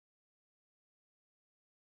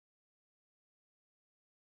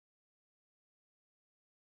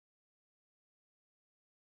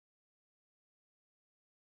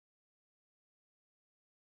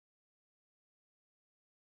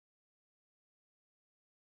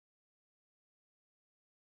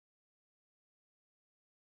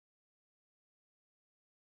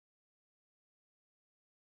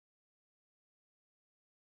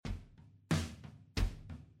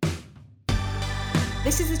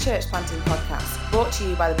This is the Church Planting Podcast, brought to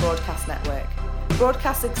you by the Broadcast Network.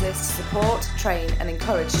 Broadcast exists to support, train and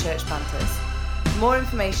encourage church planters. For more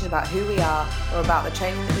information about who we are or about the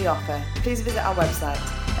training that we offer, please visit our website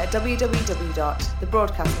at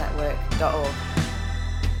www.thebroadcastnetwork.org.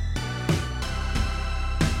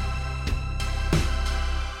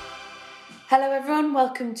 Hello everyone,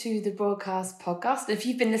 welcome to the Broadcast Podcast. If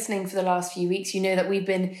you've been listening for the last few weeks, you know that we've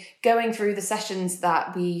been going through the sessions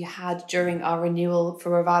that we had during our Renewal for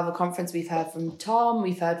Revival conference. We've heard from Tom,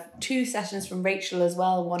 we've heard 2 sessions from Rachel as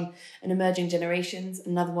well, one on Emerging Generations,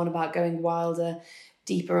 another one about going wilder,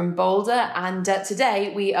 deeper and bolder. And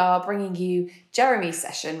today we are bringing you Jeremy's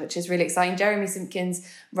session, which is really exciting. Jeremy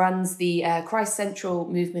Simpkins runs the Christ Central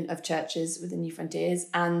movement of churches within New Frontiers.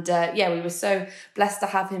 And we were so blessed to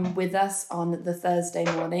have him with us on the Thursday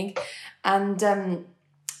morning. And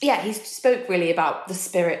he spoke really about the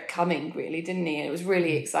Spirit coming, really, didn't he? And it was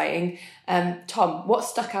really exciting. Tom, what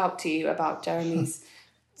stuck out to you about Jeremy's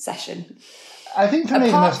session? I think for me,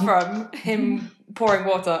 apart from him pouring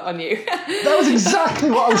water on you. That was exactly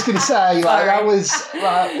what I was going to say. That was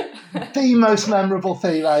the most memorable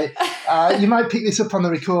thing. You might pick this up on the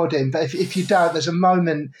recording, but if you don't, there's a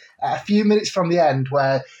moment a few minutes from the end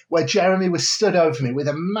where Jeremy was stood over me with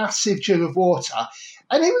a massive jug of water.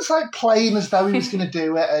 And he was playing as though he was going to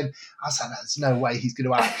do it. And I was like, there's no way he's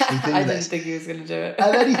going to actually do this. I didn't think he was going to do it.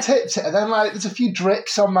 And then he tipped it. And then there's a few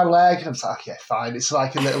drips on my leg. And I was like, yeah, fine. It's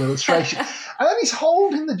like a little illustration. And then he's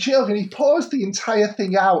holding the jug and he pours the entire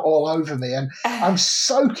thing out all over me. And I'm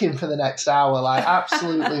soaking for the next hour.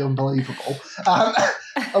 Absolutely unbelievable.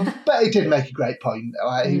 But he did make a great point.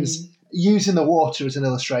 He was using the water as an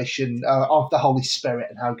illustration of the Holy Spirit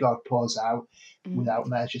and how God pours out without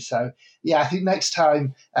measure. So I think next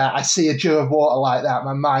time I see a jar of water like that,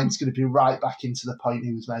 my mind's going to be right back into the point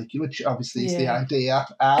he was making, which obviously is the idea.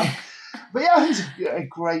 But it was a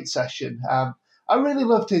great session. I really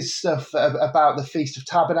loved his stuff about the Feast of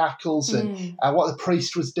Tabernacles and what the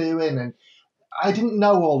priest was doing. And I didn't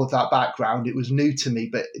know all of that background. It was new to me,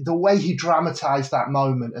 but the way he dramatised that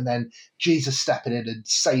moment and then Jesus stepping in and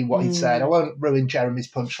saying what he'd said, I won't ruin Jeremy's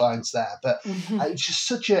punchlines there, but it's just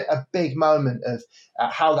such a big moment of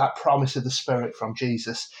how that promise of the Spirit from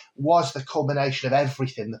Jesus was the culmination of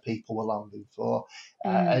everything the people were longing for,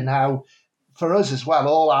 and how for us as well,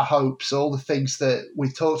 all our hopes, all the things that we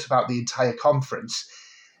talked about the entire conference,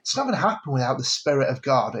 it's not going to happen without the Spirit of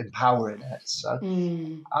God empowering it. So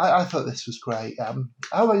I thought this was great. How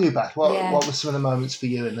about you, Beth? What were some of the moments for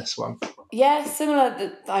you in this one? Yeah,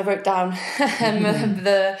 similar. I wrote down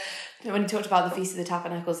when he talked about the Feast of the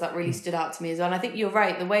Tabernacles, that really stood out to me as well. And I think you're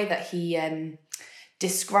right, the way that he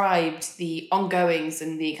described the ongoings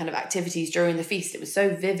and the kind of activities during the feast, it was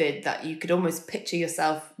so vivid that you could almost picture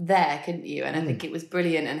yourself there, couldn't you? And I think it was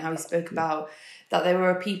brilliant. And how he spoke about that there were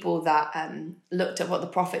a people that looked at what the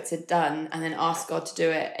prophets had done and then asked God to do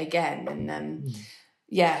it again. And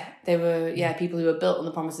they were people who were built on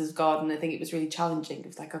the promises of God. And I think it was really challenging. It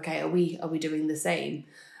was like, okay, are we doing the same?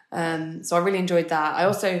 So I really enjoyed that. I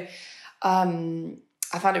also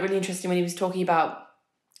I found it really interesting when he was talking about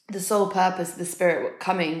the sole purpose of the Spirit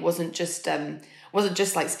coming wasn't just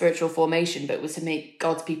like spiritual formation, but it was to make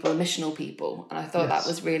God's people a missional people. And I thought that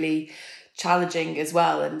was really challenging as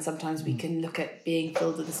well. And sometimes we can look at being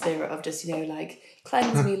filled with the Spirit of just,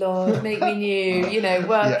 cleanse me, Lord, make me new,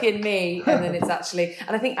 work in me. And then it's actually,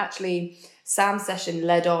 and I think actually Sam's session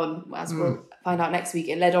led on, as we'll find out next week,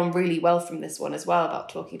 it led on really well from this one as well about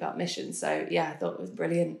talking about mission. So I thought it was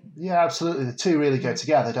brilliant. Yeah, absolutely. The two really go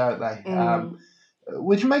together, don't they?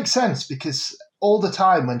 Which makes sense because all the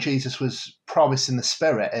time when Jesus was promising the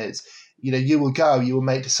Spirit, it's, you will go, you will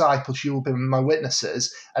make disciples, you will be my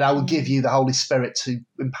witnesses, and I will give you the Holy Spirit to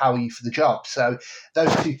empower you for the job. So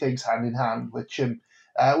those two things hand in hand, which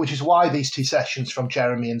is why these 2 sessions from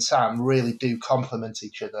Jeremy and Sam really do complement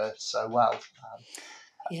each other so well.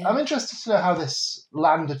 I'm interested to know how this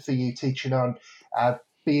landed for you, teaching on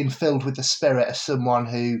being filled with the Spirit as someone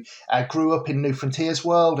who grew up in New Frontiers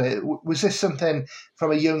world. Was this something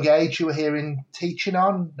from a young age you were hearing teaching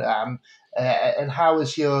on? And how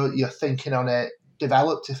has your thinking on it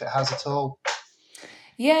developed, if it has at all?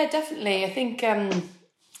 Yeah, definitely. I think, I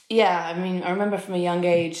remember from a young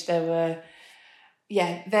age there were,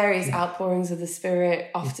 various outpourings of the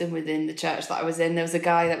Spirit, often within the church that I was in. There was a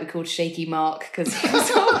guy that we called Shaky Mark because he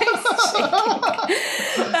was always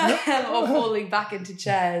shaking or falling back into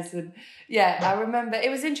chairs. And I remember it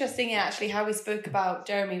was interesting actually how we spoke about,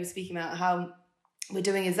 Jeremy was speaking about how we're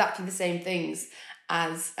doing exactly the same things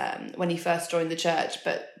as when he first joined the church,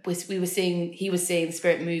 but he was seeing the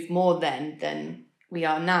Spirit move more then than we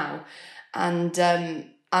are now. And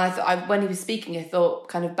And when he was speaking, I thought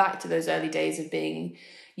kind of back to those early days of being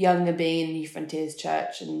young and being in New Frontiers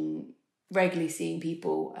Church and regularly seeing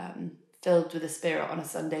people filled with the Spirit on a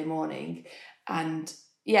Sunday morning. And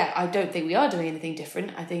yeah, I don't think we are doing anything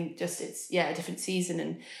different. I think just it's a different season,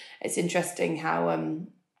 and it's interesting how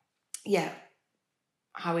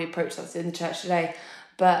how we approach that in the church today.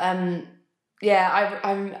 But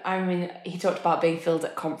I mean, he talked about being filled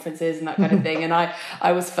at conferences and that kind of thing, and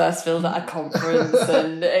I was first filled at a conference,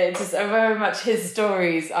 and it's just very much his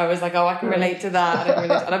stories. I was like, oh, I can relate to that,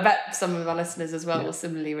 and I bet some of our listeners as well will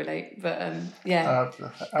similarly relate. But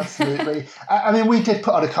absolutely. I mean, we did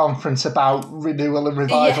put on a conference about renewal and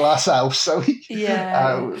revival ourselves, so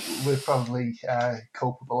we're probably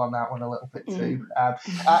culpable on that one a little bit too.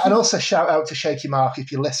 And also shout out to Shaky Mark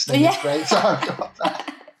if you're listening. It's great to have got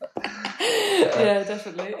that. Yeah,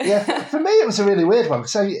 definitely. For me, it was a really weird one.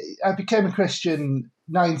 So I became a Christian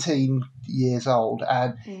 19 years old,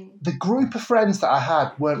 and the group of friends that I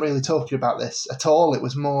had weren't really talking about this at all. It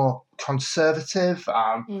was more conservative.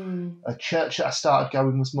 A church that I started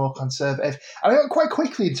going was more conservative. And I got quite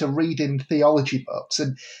quickly into reading theology books,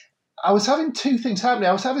 and I was having two things happening.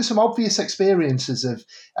 I was having some obvious experiences of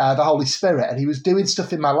the Holy Spirit, and he was doing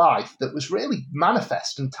stuff in my life that was really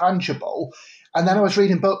manifest and tangible. And then I was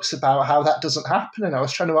reading books about how that doesn't happen, and I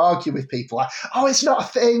was trying to argue with people like, oh, it's not a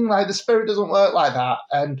thing, like the Spirit doesn't work like that.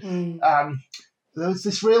 And there was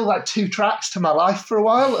this real like two tracks to my life for a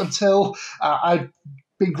while until I'd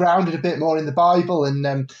been grounded a bit more in the Bible.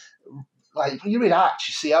 And like when you read Acts,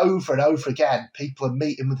 you see over and over again, people are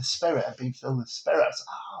meeting with the Spirit and being filled with the Spirit. I was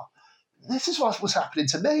like, oh, this is what was happening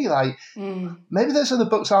to me. Like maybe those other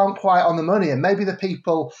books aren't quite on the money, and maybe the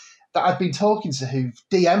people that I've been talking to who've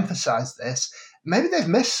de-emphasised this, maybe they've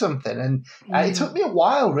missed something. And it took me a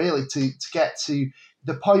while, really, to get to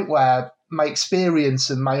the point where my experience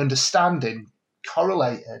and my understanding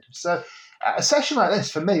correlated. So a session like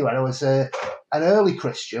this, for me, when I was an early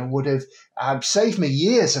Christian, would have saved me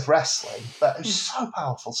years of wrestling. But it was so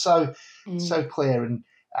powerful, so clear, and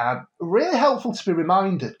really helpful to be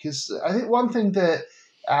reminded. Because I think one thing that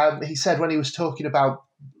he said when he was talking about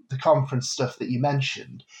the conference stuff that you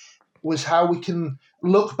mentioned was how we can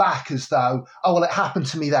look back as though, oh, well, it happened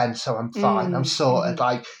to me then, so I'm fine, I'm sorted.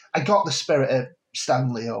 Like, I got the Spirit at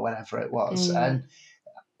Stanley or whenever it was. And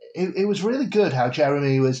it was really good how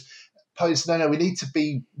Jeremy was pointing, no, we need to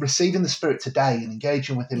be receiving the Spirit today and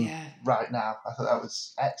engaging with him right now. I thought that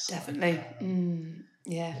was excellent. Definitely.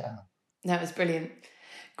 Yeah. No, it was brilliant.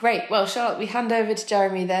 Great. Well, Charlotte, we hand over to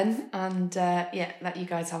Jeremy then, and let you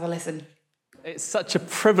guys have a listen. It's such a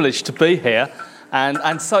privilege to be here.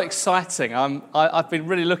 And so exciting. I've been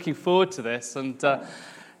really looking forward to this, and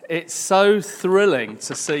it's so thrilling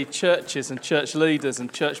to see churches and church leaders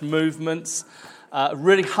and church movements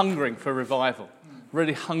really hungering for revival,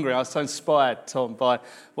 really hungry. I was so inspired, Tom, by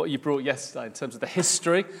what you brought yesterday in terms of the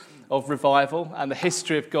history of revival and the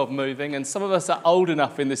history of God moving. And some of us are old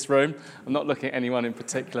enough in this room, I'm not looking at anyone in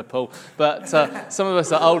particular, Paul, but some of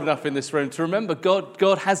us are old enough in this room to remember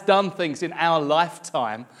God has done things in our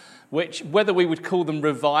lifetime which, whether we would call them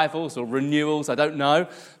revivals or renewals, I don't know,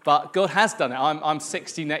 but God has done it. I'm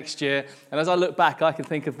 60 next year, and as I look back, I can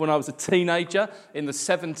think of when I was a teenager in the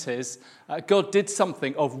 70s, God did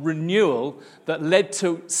something of renewal that led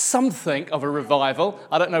to something of a revival.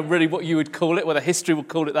 I don't know really what you would call it, whether history would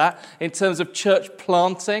call it that, in terms of church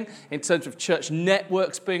planting, in terms of church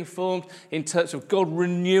networks being formed, in terms of God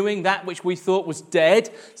renewing that which we thought was dead,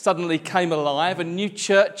 suddenly came alive, and new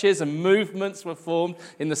churches and movements were formed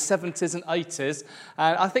in the 70s and 80s.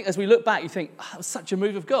 And I think as we look back, you think, oh, that was such a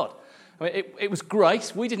move of God. I mean, it was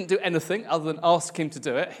grace. We didn't do anything other than ask him to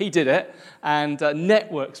do it. He did it. And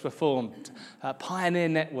networks were formed, pioneer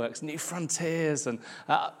networks, New Frontiers, and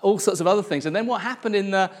all sorts of other things. And then what happened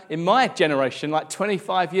in my generation, like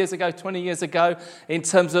 25 years ago, 20 years ago, in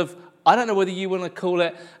terms of, I don't know whether you want to call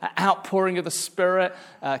it an outpouring of the Spirit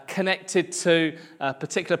connected to a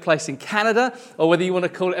particular place in Canada, or whether you want to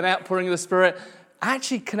call it an outpouring of the Spirit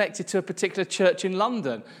actually connected to a particular church in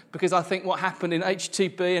London, because I think what happened in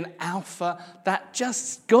HTB and Alpha, that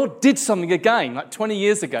just, God did something again, like 20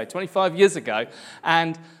 years ago, 25 years ago,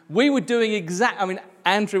 and we were doing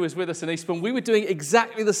Andrew was with us in Eastbourne, we were doing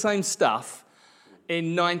exactly the same stuff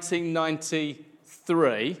in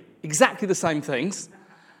 1993, exactly the same things,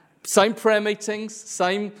 same prayer meetings,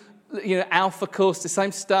 same Alpha course, the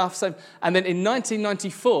same stuff, and then in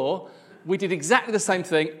 1994, we did exactly the same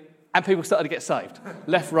thing, and people started to get saved,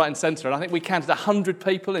 left, right, and centre. And I think we counted 100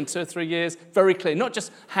 people in 2 or 3 years, very clear. Not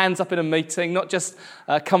just hands up in a meeting, not just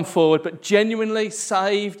come forward, but genuinely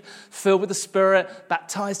saved, filled with the Spirit,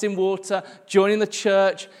 baptised in water, joining the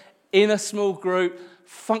church, in a small group,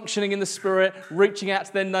 functioning in the Spirit, reaching out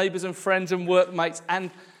to their neighbours and friends and workmates.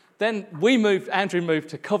 And then Andrew moved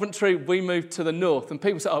to Coventry, we moved to the north. And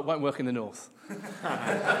people say, oh, it won't work in the north.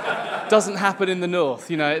 Doesn't happen in the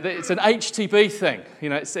north. It's an HTB thing.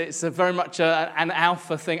 It's a very much an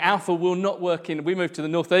Alpha thing. Alpha will not work we moved to the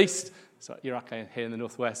northeast. So you're okay here in the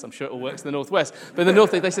northwest. I'm sure it all works in the northwest. But in the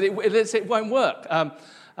northeast, they said it won't work.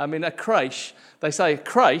 A creche, they say a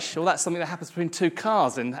creche, well, that's something that happens between two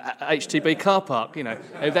cars in HTB car park,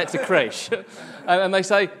 that's a creche. And they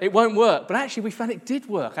say it won't work. But actually, we found it did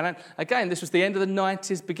work. And again, this was the end of the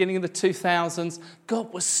 90s, beginning of the 2000s.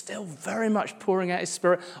 God was still very much pouring out his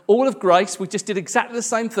Spirit. All of grace, we just did exactly the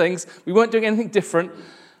same things. We weren't doing anything different.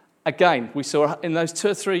 Again, we saw in those 2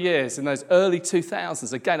 or 3 years, in those early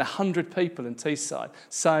 2000s, again, 100 people in Teesside,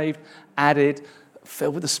 saved, added,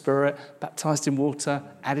 filled with the Spirit, baptised in water,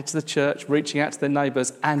 added to the church, reaching out to their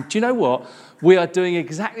neighbours. And do you know what? We are doing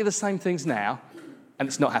exactly the same things now, and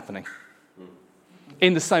it's not happening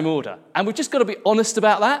in the same order. And we've just got to be honest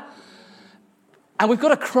about that. And we've got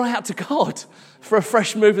to cry out to God for a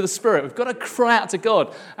fresh move of the Spirit. We've got to cry out to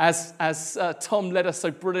God, as Tom led us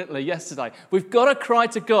so brilliantly yesterday. We've got to cry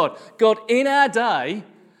to God. God, in our day,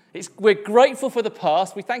 we're grateful for the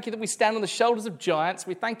past. We thank you that we stand on the shoulders of giants.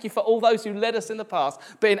 We thank you for all those who led us in the past.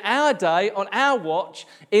 But in our day, on our watch,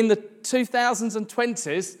 in the 2000s and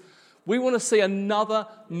 20s, we want to see another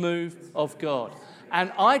move of God.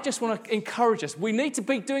 And I just want to encourage us. We need to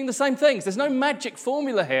be doing the same things. There's no magic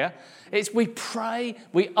formula here. It's we pray,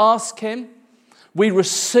 we ask him, we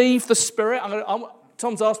receive the Spirit.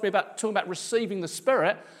 Tom's asked me about talking about receiving the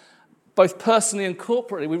Spirit, both personally and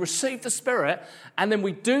corporately. We receive the Spirit, and then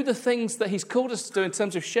we do the things that he's called us to do in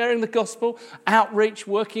terms of sharing the gospel, outreach,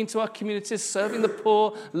 working into our communities, serving the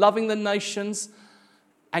poor, loving the nations,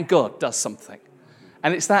 and God does something.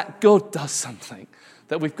 And it's that God does something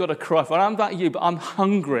that we've got to cry for. And I'm like you, but I'm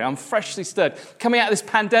hungry. I'm freshly stirred. Coming out of this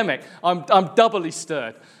pandemic, I'm doubly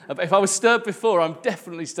stirred. If I was stirred before, I'm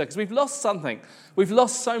definitely stirred, because we've lost something. We've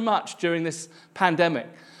lost so much during this pandemic.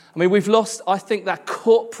 We've lost, I think, that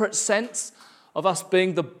corporate sense of us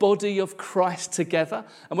being the body of Christ together.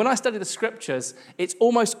 And when I study the scriptures, it's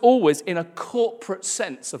almost always in a corporate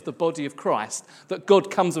sense of the body of Christ that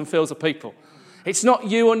God comes and fills a people. It's not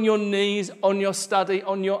you on your knees, on your study,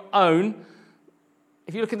 on your own.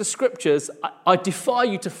 If you look in the scriptures, I defy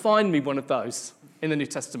you to find me one of those in the New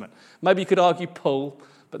Testament. Maybe you could argue Paul,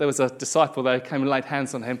 but there was a disciple there who came and laid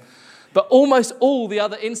hands on him. But almost all the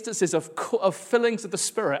other instances of fillings of the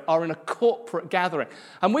Spirit are in a corporate gathering.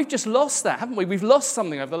 And we've just lost that, haven't we? We've lost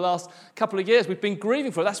something over the last couple of years. We've been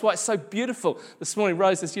grieving for it. That's why it's so beautiful. This morning,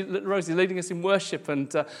 Rosie leading us in worship,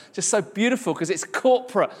 and just so beautiful because it's a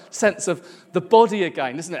corporate sense of the body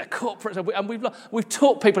again, isn't it? A corporate, and we've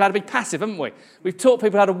taught people how to be passive, haven't we? We've taught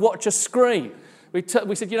people how to watch a screen. We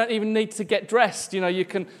said you don't even need to get dressed. You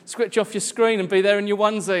can switch off your screen and be there in your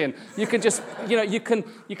onesie, and you can just, you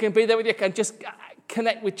can be there with and just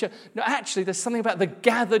connect with your. No, actually, there's something about the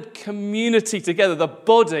gathered community together, the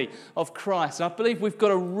body of Christ. And I believe we've got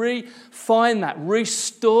to refine that,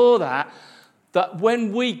 restore that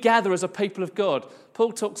when we gather as a people of God,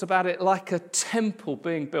 Paul talks about it like a temple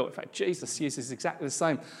being built. In fact, Jesus uses exactly the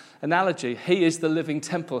same analogy. He is the living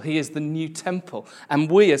temple. He is the new temple. And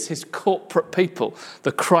we as his corporate people,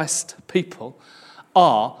 the Christ people,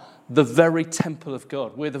 are the very temple of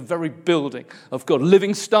God. We're the very building of God.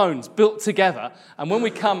 Living stones built together. And when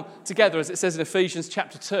we come together, as it says in Ephesians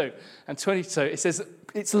chapter 2 and 22, it says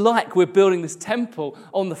it's like we're building this temple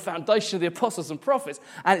on the foundation of the apostles and prophets.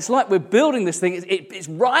 And it's like we're building this thing. It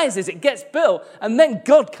rises, it gets built, and then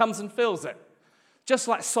God comes and fills it. Just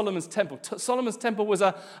like Solomon's temple. Solomon's temple was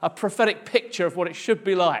a prophetic picture of what it should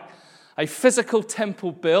be like. A physical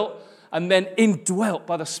temple built and then indwelt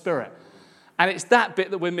by the Spirit. And it's that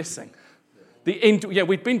bit that we're missing.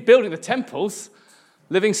 We've been building the temples,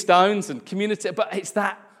 living stones and community, but it's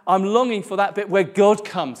that I'm longing for that bit where God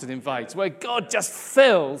comes and invades, where God just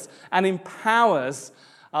fills and empowers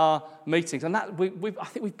our meetings. And that I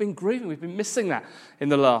think we've been grieving, we've been missing that in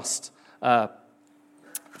the last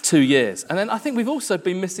 2 years. And then I think we've also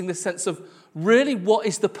been missing this sense of really what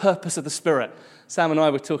is the purpose of the Spirit. Sam and I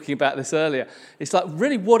were talking about this earlier. It's like,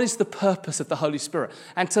 really, what is the purpose of the Holy Spirit?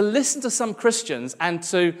 And to listen to some Christians and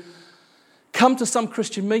to come to some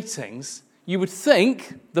Christian meetings, you would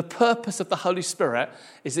think the purpose of the Holy Spirit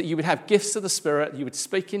is that you would have gifts of the Spirit, you would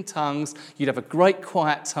speak in tongues, you'd have a great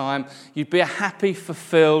quiet time, you'd be a happy,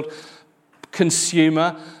 fulfilled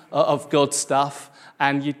consumer of God's stuff,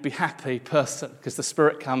 and you'd be a happy person because the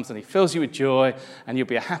Spirit comes and he fills you with joy and you'll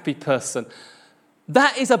be a happy person.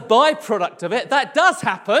 That is a byproduct of it. That does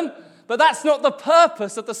happen, But that's not the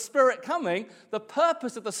purpose of the Spirit coming. The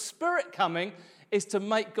purpose of the Spirit coming is to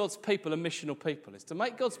make God's people a missional people. It's to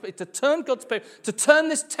make to turn God's people, to turn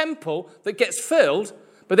this temple that gets filled,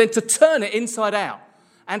 but then to turn it inside out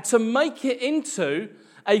and to make it into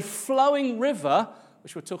a flowing river,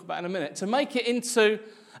 which we'll talk about in a minute, to make it into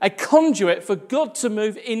a conduit for God to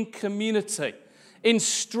move in community, in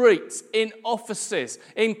streets, in offices,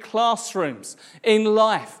 in classrooms, in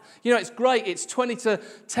life. You know, it's great. It's 20 to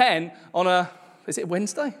 10 on is it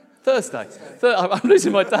Wednesday? Thursday. I'm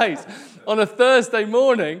losing my days. On a Thursday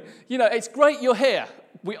morning, you know, it's great you're here.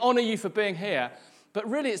 We honour you for being here. But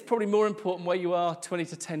really, it's probably more important where you are 20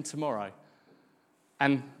 to 10 tomorrow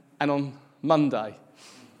and on Monday.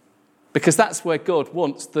 Because that's where God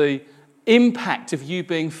wants the impact of you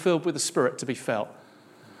being filled with the Spirit to be felt.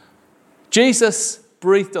 Jesus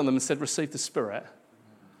breathed on them and said, receive the Spirit.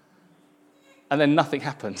 And then nothing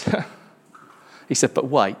happened. He said, but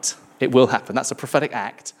wait, it will happen. That's a prophetic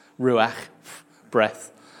act. Ruach,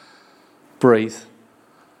 breath, breathe.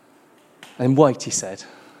 And wait, he said.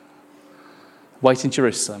 Wait in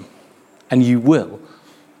Jerusalem, and you will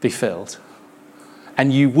be filled.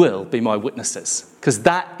 And you will be my witnesses. Because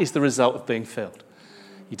that is the result of being filled.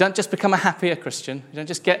 You don't just become a happier Christian. You don't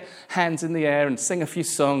just get hands in the air and sing a few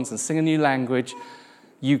songs and sing a new language.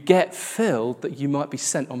 You get filled that you might be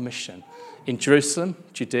sent on mission in Jerusalem,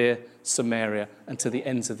 Judea, Samaria, and to the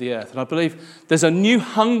ends of the earth. And I believe there's a new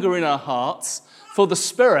hunger in our hearts for the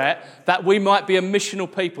Spirit that we might be a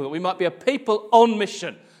missional people, that we might be a people on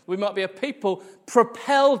mission. We might be a people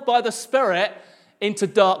propelled by the Spirit into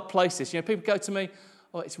dark places. You know, people go to me,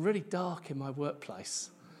 oh, it's really dark in my workplace.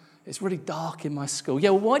 It's really dark in my school. Yeah,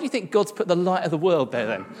 well, why do you think God's put the light of the world there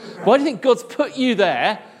then? Why do you think God's put you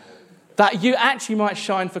there that you actually might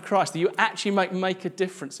shine for Christ, that you actually might make a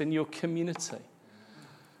difference in your community?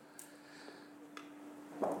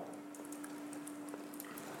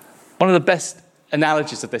 One of the best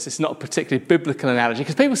analogies of this, it's not a particularly biblical analogy,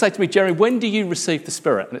 because people say to me, Jerry, when do you receive the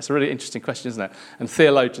Spirit? And it's a really interesting question, isn't it? And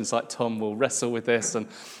theologians like Tom will wrestle with this. And,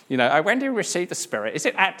 you know, when do you receive the Spirit? Is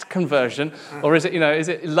it at conversion? Or is it, you know, is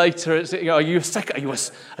it later? Is it, you know, are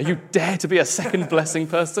you dare to be a second blessing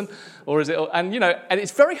person? Or is it, and, you know, and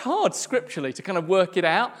it's very hard scripturally to kind of work it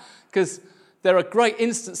out, because there are great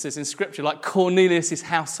instances in Scripture, like Cornelius'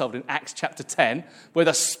 household in Acts chapter 10, where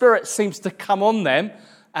the Spirit seems to come on them,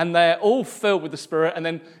 and they're all filled with the Spirit, and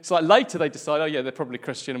then it's like later they decide, oh yeah, they're probably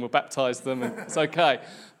Christian, and we'll baptize them, and it's okay.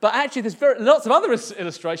 But actually, there's lots of other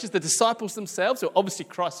illustrations. The disciples themselves, who are obviously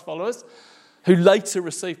Christ's followers, who later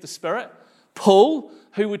received the Spirit. Paul,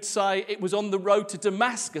 who would say it was on the road to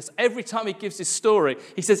Damascus. Every time he gives his story,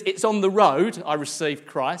 he says, it's on the road I received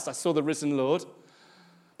Christ. I saw the risen Lord.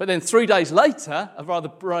 But then 3 days later, a rather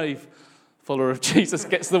brave follower of Jesus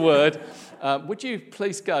gets the word. Would you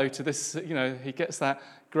please go to this, you know, he gets that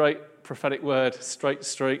great prophetic word, straight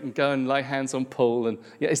street, and go and lay hands on Paul. And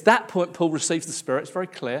yeah, it's that point Paul receives the Spirit. It's very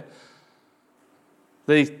clear.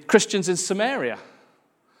 The Christians in Samaria,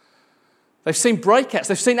 they've seen breakouts.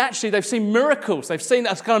 They've seen miracles. They've seen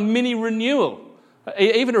that kind of mini renewal,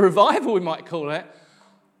 even a revival, we might call it.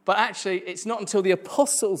 But actually, it's not until the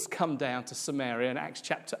apostles come down to Samaria in Acts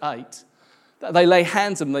chapter 8 that they lay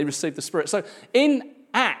hands on them, they receive the Spirit. So in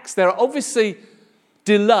Acts, there are obviously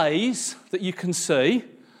delays that you can see.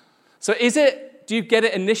 So do you get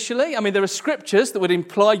it initially? I mean, there are scriptures that would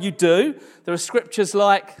imply you do. There are scriptures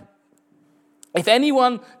like, if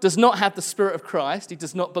anyone does not have the Spirit of Christ, he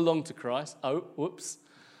does not belong to Christ. Oh, whoops.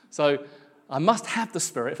 So I must have the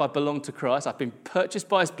Spirit if I belong to Christ. I've been purchased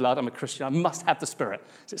by his blood. I'm a Christian. I must have the Spirit.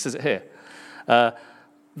 So it says it here.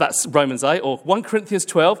 That's Romans 8, or 1 Corinthians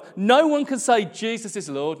 12. No one can say Jesus is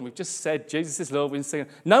Lord. And we've just said Jesus is Lord. We've been singing.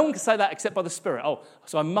 No one can say that except by the Spirit. Oh,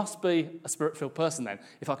 so I must be a Spirit-filled person then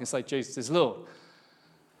if I can say Jesus is Lord.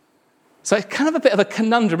 So it's kind of a bit of a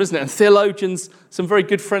conundrum, isn't it? And theologians, some very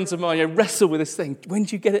good friends of mine, wrestle with this thing. When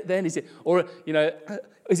do you get it then? Is it, or, you know,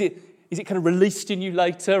 is it kind of released in you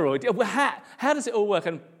later? Or how does it all work?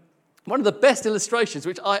 And one of the best illustrations,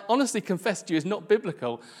 which I honestly confess to you is not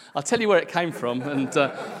biblical, I'll tell you where it came from, and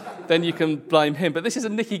then you can blame him. But this is a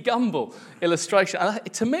Nicky Gumbel illustration.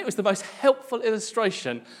 And to me, it was the most helpful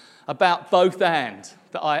illustration about both and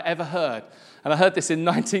that I ever heard. And I heard this in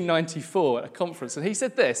 1994 at a conference. And he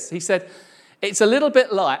said this. He said, it's a little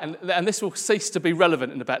bit like, and this will cease to be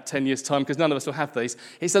relevant in about 10 years' time because none of us will have these.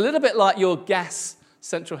 It's a little bit like your gas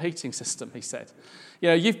central heating system, he said. You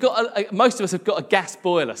know, you've got most of us have got a gas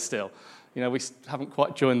boiler still. You know, we haven't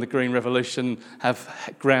quite joined the green revolution,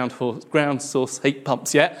 have ground source heat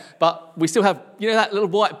pumps yet, but we still have, you know, that little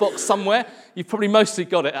white box somewhere. You've probably mostly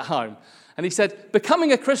got it at home. And he said,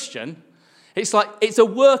 becoming a Christian It's like it's a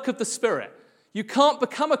work of the Spirit. You can't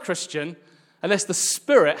become a Christian unless the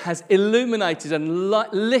Spirit has illuminated and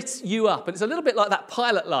lit you up. And it's a little bit like that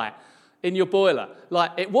pilot light in your boiler.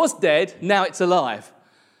 Like, it was dead, now it's alive.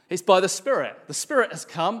 It's by the Spirit. The Spirit has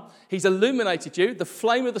come. He's illuminated you. The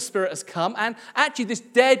flame of the Spirit has come. And actually, this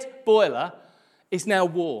dead boiler is now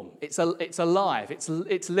warm. It's alive.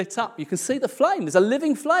 It's lit up. You can see the flame. There's a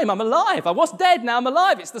living flame. I'm alive. I was dead, now I'm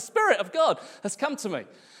alive. It's the Spirit of God that's come to me.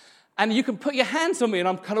 And you can put your hands on me and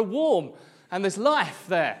I'm kind of warm. And there's life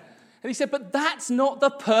there. And he said, but that's not the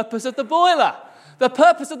purpose of the boiler. The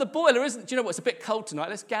purpose of the boiler isn't, do you know what, it's a bit cold tonight.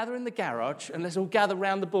 Let's gather in the garage and let's all gather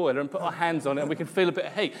around the boiler and put our hands on it and we can feel a bit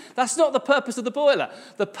of heat. That's not the purpose of the boiler.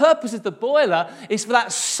 The purpose of the boiler is for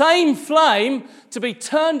that same flame to be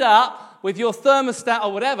turned up with your thermostat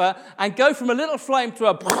or whatever and go from a little flame to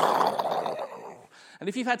a... And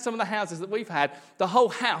if you've had some of the houses that we've had, the whole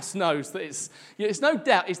house knows that it's no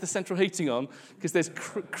doubt it's the central heating on because there's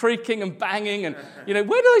creaking and banging and, where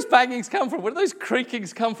do those bangings come from? Where do those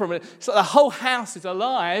creakings come from? It's like the whole house is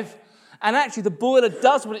alive and actually the boiler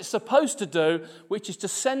does what it's supposed to do, which is to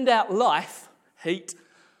send out life, heat,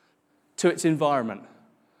 to its environment.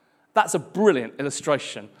 That's a brilliant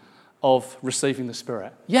illustration of receiving the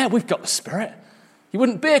Spirit. Yeah, we've got the Spirit. You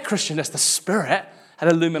wouldn't be a Christian unless the Spirit had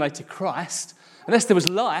illuminated Christ. Unless there was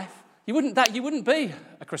life, you wouldn't be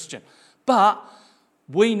a Christian. But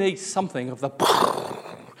we need something of the...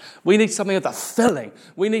 We need something of the filling.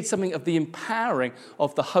 We need something of the empowering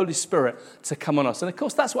of the Holy Spirit to come on us. And of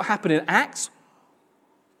course, that's what happened in Acts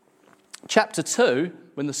chapter 2,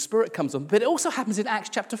 when the Spirit comes on. But it also happens in Acts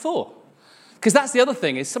chapter 4. Because that's the other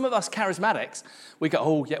thing, is some of us charismatics, we go,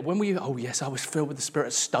 oh, yeah, when were you? Oh, yes, I was filled with the Spirit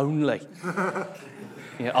at Stoneleigh.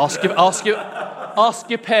 Ask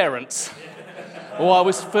your parents. Oh, I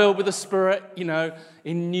was filled with the Spirit,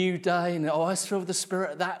 in New Day. And I was filled with the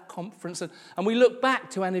Spirit at that conference. And we look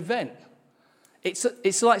back to an event.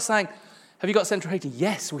 It's like saying, have you got central heating?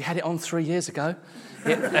 Yes, we had it on 3 years ago.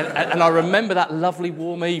 And I remember that lovely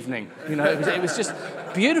warm evening. It was just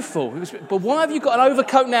beautiful. But why have you got an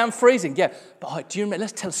overcoat now and freezing? Yeah, but do you remember?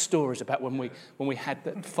 Let's tell stories about when we had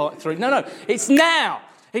that fight through. No, it's now.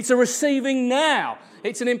 It's a receiving now.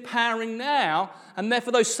 It's an empowering now. And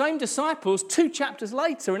therefore, those same disciples, 2 chapters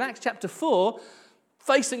later, in Acts chapter 4,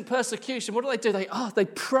 facing persecution, what do? They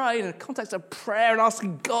pray in a context of prayer and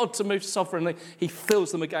asking God to move sovereignly. He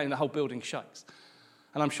fills them again. The whole building shakes.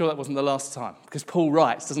 And I'm sure that wasn't the last time, because Paul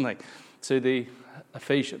writes, doesn't he, to the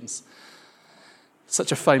Ephesians,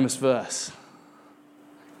 such a famous verse.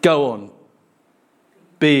 Go on,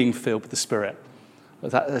 being filled with the Spirit.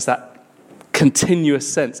 There's that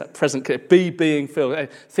continuous sense, that present, being filled.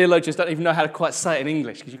 Theologians don't even know how to quite say it in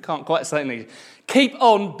English, because you can't quite say it in English. Keep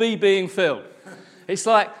on being filled. It's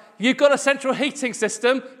like, you've got a central heating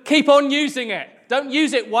system, keep on using it. Don't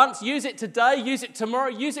use it once, use it today, use it tomorrow,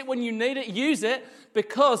 use it when you need it, use it,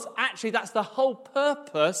 because actually that's the whole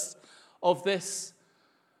purpose of this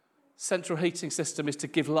central heating system, is to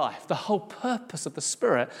give life. The whole purpose of the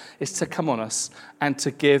Spirit is to come on us and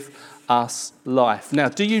to give us life. Now,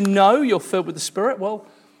 do you know you're filled with the Spirit? Well,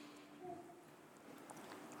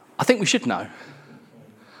 I think we should know.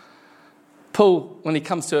 Paul, when he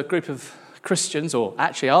comes to a group of Christians, or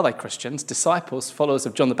actually are they Christians, disciples, followers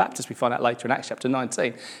of John the Baptist, we find out later in Acts chapter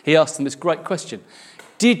 19, he asks them this great question.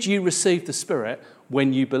 Did you receive the Spirit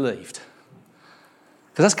when you believed?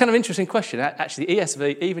 Because that's kind of an interesting question. Actually,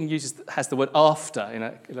 ESV even has the word after in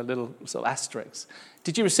a little sort of asterisk.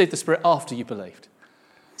 Did you receive the Spirit after you believed?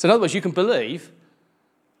 So in other words, you can believe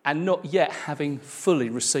and not yet having fully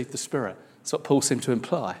received the Spirit. That's what Paul seemed to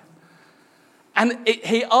imply. And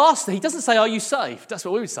he doesn't say, are you saved? That's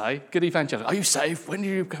what we would say, good evangelism. Are you saved? When did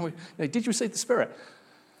you go? Did you receive the Spirit?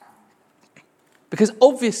 Because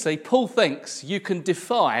obviously, Paul thinks you can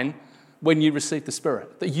define when you receive the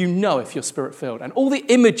Spirit, that you know if you're Spirit-filled. And all the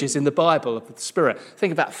images in the Bible of the Spirit,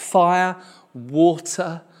 think about fire,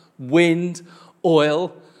 water, wind,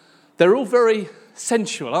 oil, they're all very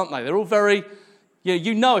sensual, aren't they? They're all very,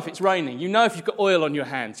 you know if it's raining, you know if you've got oil on your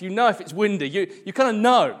hands, you know if it's windy, you kind of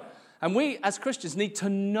know. And we, as Christians, need to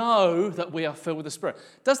know that we are filled with the Spirit.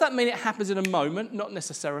 Does that mean it happens in a moment? Not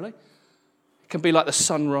necessarily. It can be like the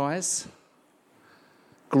sunrise,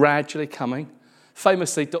 gradually coming.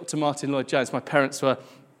 Famously, Dr. Martin Lloyd-Jones, my parents were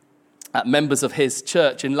members of his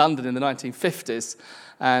church in London in the 1950s,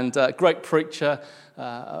 and a great preacher,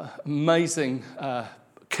 amazing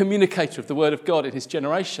communicator of the Word of God in his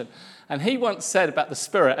generation. And he once said about the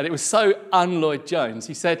Spirit, and it was so un-Lloyd-Jones,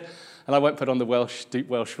 he said, and I won't put on the deep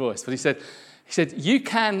Welsh voice, but he said,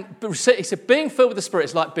 being filled with the Spirit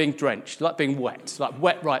is like being drenched, like being wet, like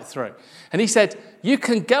wet right through. And he said, you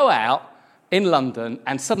can go out in London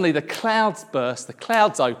and suddenly the clouds burst, the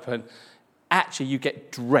clouds open, actually you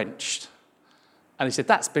get drenched. And he said,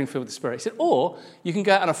 that's being filled with the Spirit. He said, or you can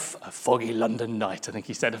go out on a foggy London night, I think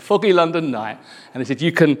he said, a foggy London night. And he said,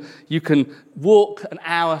 you can walk an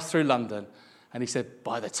hour through London. And he said,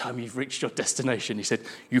 by the time you've reached your destination, he said,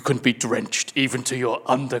 you can be drenched even to your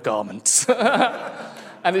undergarments.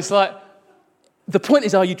 And it's like, the point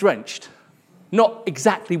is, are you drenched? Not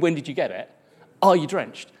exactly when did you get it. Are you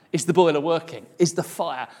drenched? Is the boiler working? Is the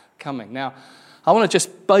fire coming? Now, I want to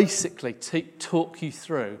just basically talk you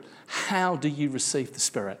through how do you receive the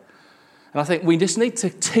Spirit. And I think we just need to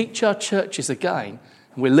teach our churches again,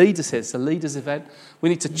 and we're leaders here, it's a leaders event, we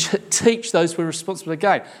need to teach those we're responsible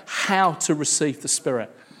again how to receive the Spirit.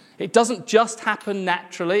 It doesn't just happen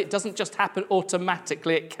naturally, it doesn't just happen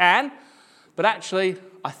automatically, it can, but actually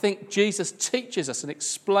I think Jesus teaches us and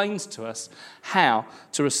explains to us how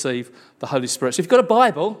to receive the Holy Spirit. So if you've got a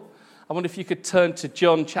Bible, I wonder if you could turn to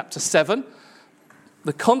John chapter 7.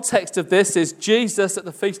 The context of this is Jesus at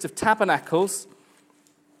the Feast of Tabernacles,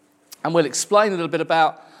 and we'll explain a little bit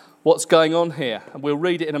about what's going on here, and we'll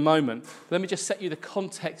read it in a moment. Let me just set you the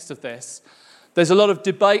context of this. There's a lot of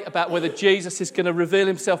debate about whether Jesus is going to reveal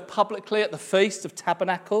himself publicly at the Feast of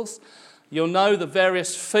Tabernacles. You'll know the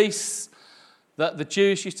various feasts that the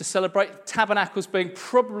Jews used to celebrate, Tabernacles being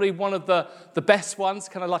probably one of the best ones,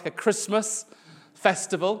 kind of like a Christmas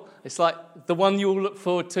festival. It's like the one you all look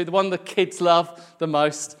forward to, the one the kids love the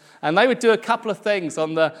most. And they would do a couple of things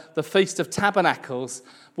on the Feast of Tabernacles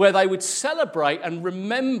where they would celebrate and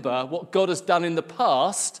remember what God has done in the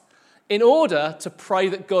past in order to pray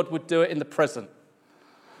that God would do it in the present.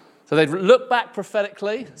 So they'd look back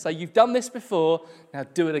prophetically, say, you've done this before, now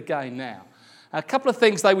do it again now. And a couple of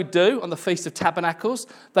things they would do on the Feast of Tabernacles.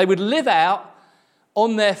 They would live out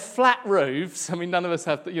on their flat roofs. I mean, none of us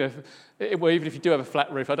have, well, even if you do have a flat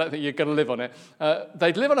roof, I don't think you're going to live on it.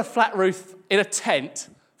 They'd live on a flat roof in a tent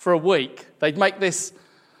for a week. They'd make this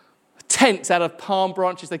tents out of palm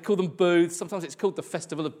branches. They call them booths. Sometimes it's called the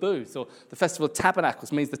Festival of Booths, or the Festival of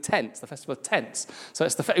Tabernacles means the tents, the Festival of Tents. So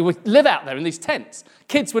it's we live out there in these tents.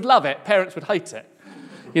 Kids would love it. Parents would hate it.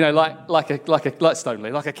 Like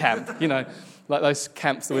Stoneleigh, like a camp. Like those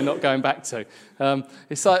camps that we're not going back to.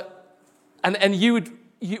 It's like, and you would.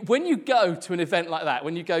 When you go to an event like that,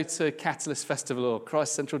 when you go to Catalyst Festival or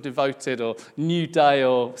Christ Central Devoted or New Day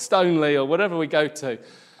or Stoneleigh or whatever we go to,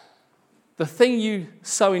 the thing you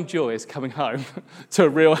so enjoy is coming home to a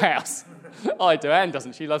real house. I do, Anne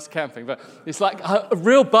doesn't, she loves camping, but it's like a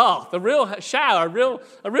real bath, a real shower,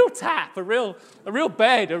 a real tap, a real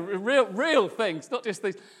bed, a real things, not just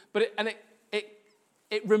these. But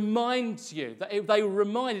it reminds you, that they were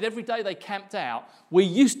reminded every day they camped out, we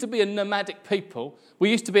used to be a nomadic people, we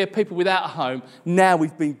used to be a people without a home, now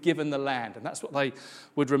we've been given the land, and that's what they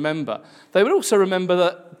would remember. They would also remember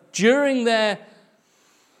that during their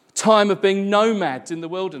time of being nomads in the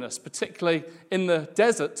wilderness, particularly in the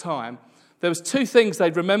desert time, there was two things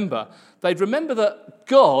they'd remember. They'd remember that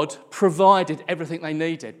God provided everything they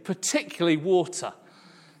needed, particularly water.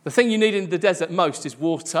 The thing you need in the desert most is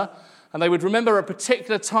water. And they would remember a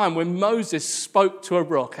particular time when Moses spoke to a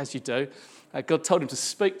rock, as you do. God told him to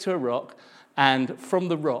speak to a rock, and from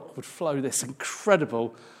the rock would flow this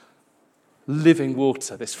incredible living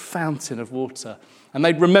water, this fountain of water. And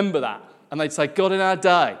they'd remember that. And they'd say, God, in our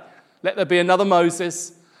day, let there be another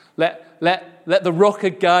Moses. Let the rock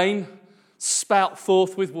again spout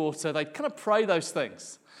forth with water. They'd kind of pray those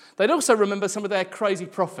things. They'd also remember some of their crazy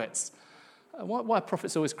prophets. Why are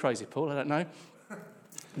prophets always crazy, Paul? I don't know.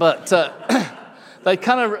 But they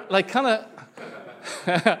kind of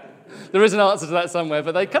there is an answer to that somewhere,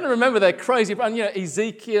 but they kind of remember their crazy, and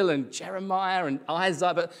Ezekiel and Jeremiah and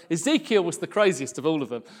Isaiah, but Ezekiel was the craziest of all of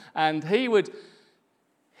them. And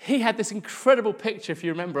he had this incredible picture, if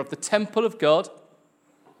you remember, of the temple of God,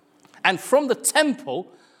 and from the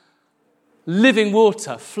temple, living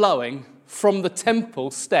water flowing from the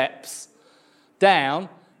temple steps down,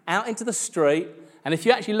 out into the street. And if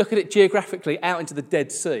you actually look at it geographically, out into the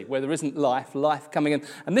Dead Sea, where there isn't life coming in.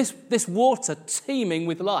 And this water teeming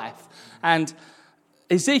with life. And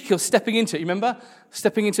Ezekiel stepping into it, you remember?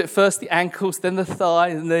 Stepping into it first, the ankles, then the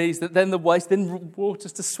thigh, the knees, then the waist, then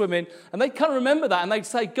waters to swim in. And they kind of remember that. And they'd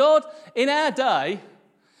say, God, in our day,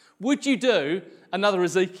 would you do another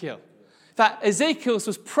Ezekiel? In fact, Ezekiel's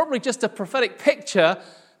was probably just a prophetic picture.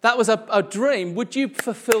 That was a dream. Would you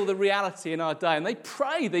fulfill the reality in our day? And they'd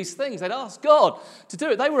pray these things. They'd ask God to do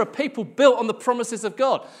it. They were a people built on the promises of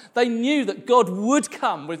God. They knew that God would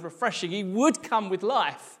come with refreshing. He would come with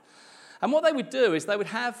life. And what they would do is they would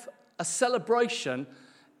have a celebration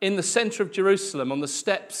in the centre of Jerusalem on the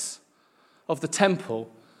steps of the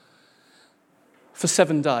temple for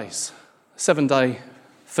 7 days, a 7-day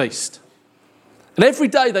feast. And every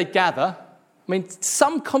day they gather. I mean,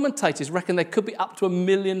 some commentators reckon there could be up to 1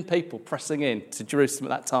 million people pressing in to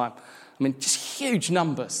Jerusalem at that time. I mean, just huge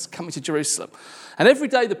numbers coming to Jerusalem. And every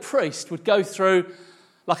day the priest would go through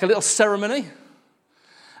like a little ceremony.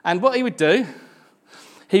 And what he would do,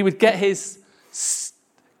 he would get his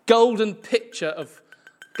golden pitcher,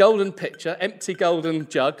 empty golden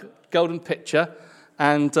jug, golden pitcher,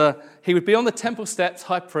 and he would be on the temple steps,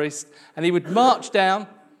 high priest, and he would march down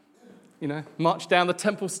the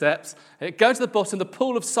temple steps. He'd go to the bottom, the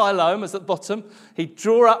pool of Siloam is at the bottom. He'd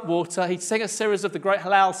draw up water. He'd sing a series of the great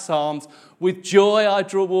Hallel Psalms. With joy I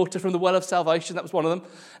draw water from the well of salvation. That was one of them.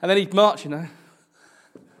 And then he'd march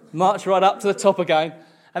right up to the top again.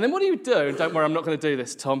 And then what he would do, and don't worry, I'm not going to do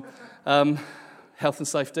this, Tom, health and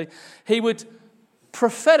safety, he would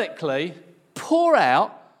prophetically pour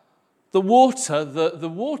out the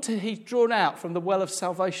water he'd drawn out from the well of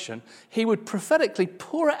salvation. He would prophetically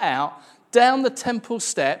pour it out down the temple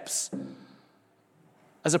steps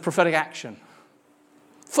as a prophetic action.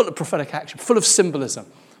 Full of prophetic action, full of symbolism.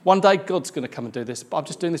 One day God's going to come and do this, but I'm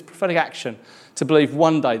just doing this prophetic action to believe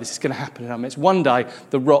one day this is going to happen in our midst. One day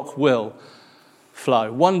the rock will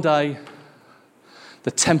flow. One day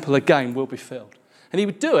the temple again will be filled. And he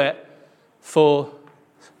would do it for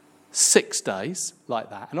 6 days like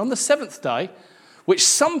that. And on the 7th day, which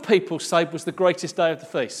some people say was the greatest day of the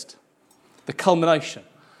feast, the culmination,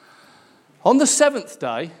 on the 7th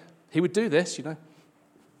day, he would do this,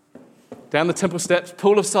 down the temple steps,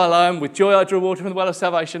 pool of Siloam, with joy I draw water from the well of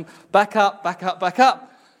salvation, back up, back up, back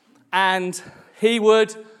up, and he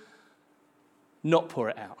would not pour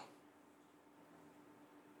it out.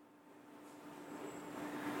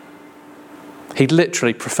 He'd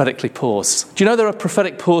literally prophetically pause. Do you know there are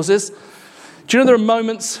prophetic pauses? Do you know there are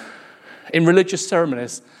moments in religious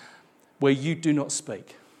ceremonies where you do not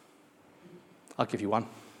speak? I'll give you one.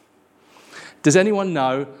 Does anyone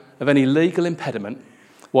know of any legal impediment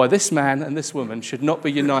why this man and this woman should not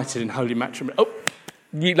be united in holy matrimony? Oh,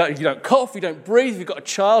 you don't cough, you don't breathe, if you've got a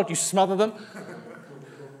child, you smother them.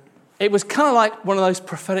 It was kind of like one of those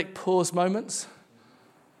prophetic pause moments.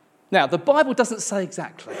 Now, the Bible doesn't say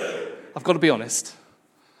exactly. I've got to be honest.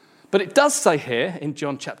 But it does say here in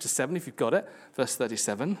John chapter 7, if you've got it, verse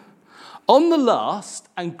 37, on the last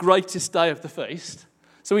and greatest day of the feast,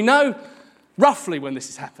 so we know roughly when this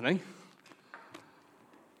is happening,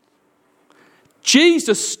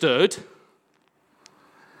 Jesus stood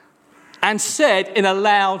and said in a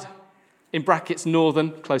loud, in brackets,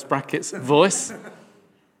 northern, close brackets, voice,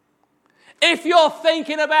 if you're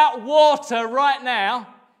thinking about water right now,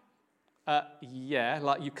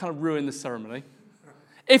 you kind of ruined the ceremony.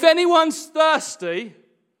 If anyone's thirsty,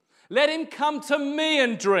 let him come to me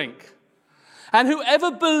and drink. And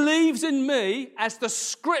whoever believes in me, as the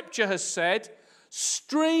scripture has said,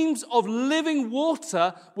 streams of living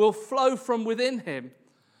water will flow from within him.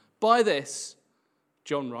 By this,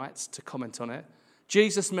 John writes to comment on it,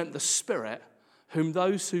 Jesus meant the Spirit, whom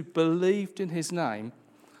those who believed in his name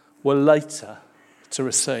were later to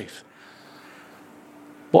receive.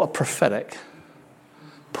 What a prophetic,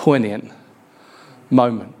 poignant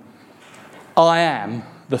moment. I am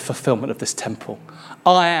the fulfillment of this temple.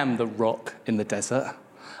 I am the rock in the desert.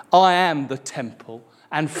 I am the temple.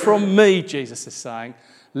 And from me, Jesus is saying,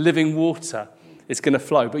 living water is going to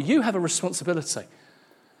flow. But you have a responsibility.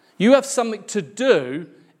 You have something to do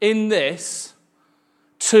in this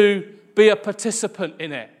to be a participant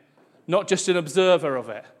in it, not just an observer of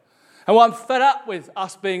it. And while I'm fed up with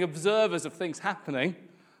us being observers of things happening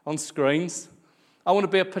on screens, I want to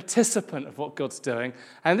be a participant of what God's doing.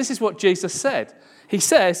 And this is what Jesus said. He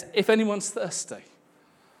says, if anyone's thirsty.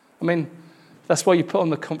 I mean, that's why you put on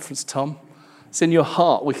the conference, Tom. It's in your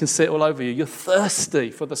heart. We can see it all over you. You're thirsty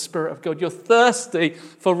for the Spirit of God. You're thirsty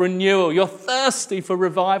for renewal. You're thirsty for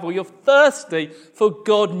revival. You're thirsty for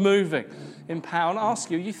God moving in power. And I ask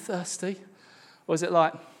you, are you thirsty? Or is it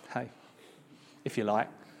like, hey, if you like,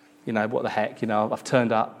 what the heck, I've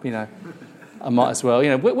turned up, I might as well.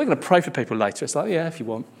 We're going to pray for people later. It's like, yeah, if you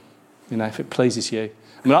want, if it pleases you.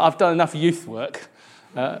 I mean, I've done enough youth work.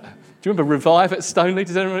 Do you remember Revive at Stoneleigh?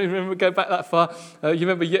 Does anyone remember go back that far? You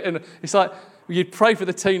remember, it's like you'd pray for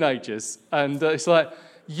the teenagers, and it's like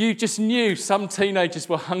you just knew some teenagers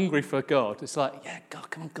were hungry for God. It's like, yeah,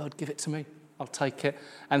 God, come on, God, give it to me. I'll take it.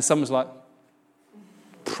 And someone's like,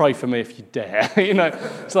 pray for me if you dare.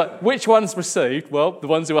 It's like, which ones received? Well, the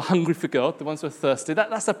ones who are hungry for God, the ones who are thirsty.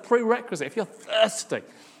 That's a prerequisite. If you're thirsty,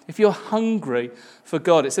 if you're hungry for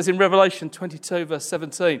God, it says in Revelation 22, verse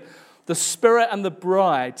 17, the Spirit and the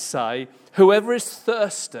bride say, whoever is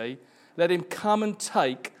thirsty, let him come and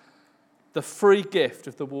take the free gift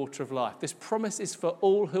of the water of life. This promise is for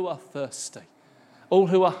all who are thirsty, all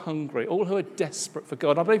who are hungry, all who are desperate for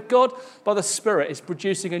God. I believe God, by the Spirit, is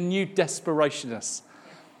producing a new desperation in us.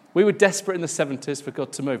 We were desperate in the 70s for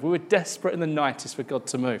God to move. We were desperate in the 90s for God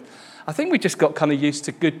to move. I think we just got kind of used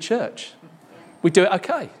to good church. We do it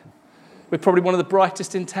okay. We're probably one of the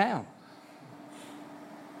brightest in town.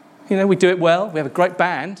 You know, we do it well. We have a great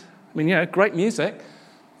band. I mean, you know, great music.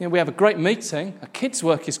 You know, we have a great meeting. Our kids'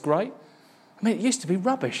 work is great. I mean, it used to be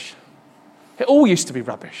rubbish. It all used to be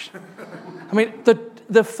rubbish. I mean,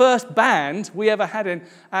 the first band we ever had in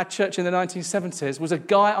our church in the 1970s was a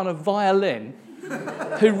guy on a violin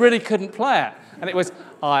who really couldn't play it. And it was,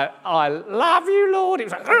 I love you, Lord. It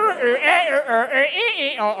was like,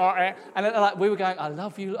 and like we were going, I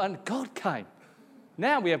love you. And God came.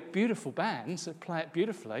 Now we have beautiful bands that play it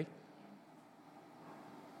beautifully.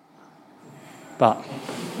 But,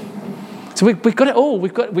 so we've got it all.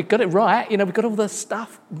 We've got it right. You know, we've got all the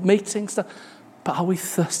stuff, meetings, stuff. But are we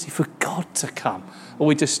thirsty for God to come?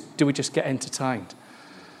 Or do we just get entertained?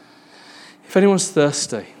 If anyone's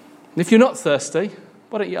thirsty, and if you're not thirsty,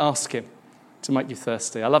 why don't you ask him to make you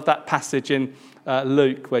thirsty? I love that passage in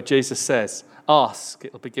Luke where Jesus says, ask,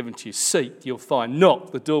 it'll be given to you. Seek, you'll find.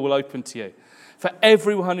 Knock, the door will open to you. For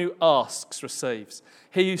everyone who asks receives.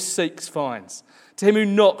 He who seeks finds. To him who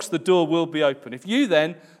knocks, the door will be open. If you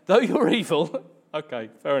then, though you're evil, okay,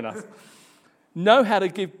 fair enough, know how to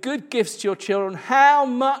give good gifts to your children, how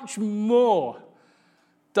much more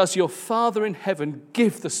does your Father in heaven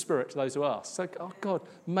give the Spirit to those who ask? So, oh God,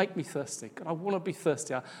 make me thirsty. God, I want to be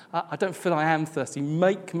thirsty. I don't feel I am thirsty.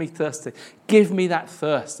 Make me thirsty. Give me that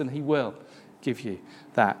thirst, and he will give you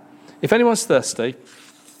that. If anyone's thirsty,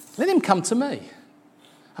 let him come to me.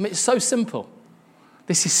 I mean, it's so simple.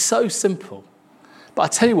 This is so simple. But I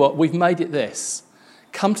tell you what, we've made it this.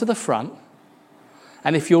 Come to the front,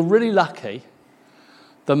 and if you're really lucky,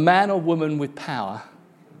 the man or woman with power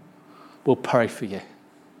will pray for you.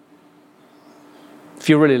 If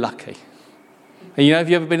you're really lucky. And you know, have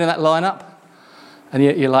you ever been in that lineup? And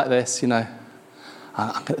you're like this, you know,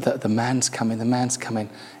 the man's coming.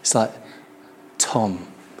 It's like, Tom.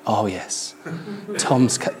 Oh, yes.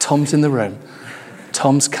 Tom's in the room.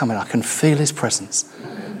 Tom's coming. I can feel his presence.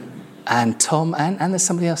 And Tom, and there's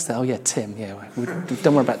somebody else there. Oh, yeah, Tim. Yeah,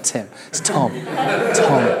 don't worry about Tim. It's Tom.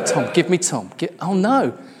 Tom. Give me Tom. Oh,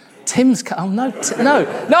 no. Tim's... Oh, no.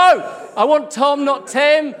 No! I want Tom, not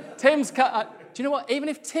Tim. Tim's... Do you know what? Even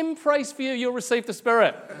if Tim prays for you, you'll receive the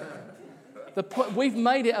Spirit. We've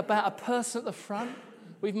made it about a person at the front.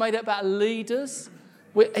 We've made it about leaders.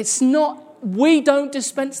 We don't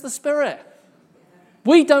dispense the Spirit.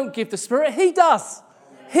 We don't give the Spirit. He does.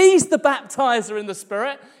 He's the baptizer in the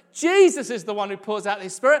Spirit. Jesus is the one who pours out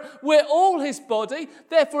his Spirit. We're all his body.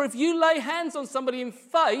 Therefore, if you lay hands on somebody in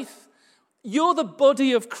faith, you're the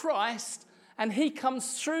body of Christ, and he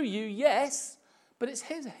comes through you, yes, but it's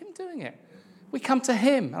him doing it. We come to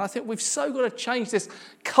him. And I think we've so got to change this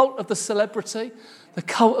cult of the celebrity, the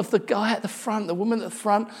cult of the guy at the front, the woman at the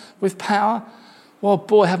front with power. Well,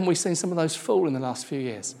 boy, haven't we seen some of those fall in the last few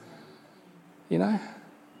years. You know?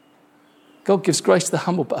 God gives grace to the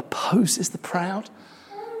humble, but opposes the proud.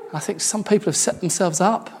 I think some people have set themselves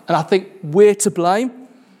up, and I think we're to blame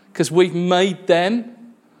because we've made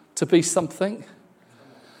them to be something.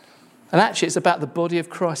 And actually, it's about the body of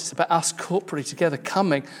Christ. It's about us corporately together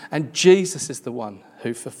coming, and Jesus is the one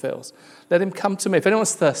who fulfills. Let him come to me. If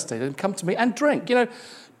anyone's thirsty, let him come to me and drink. You know,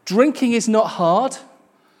 drinking is not hard.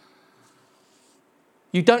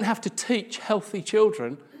 You don't have to teach healthy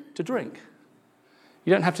children to drink.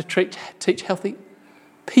 You don't have to teach healthy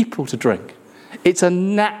people to drink. It's a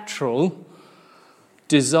natural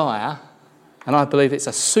desire, and I believe it's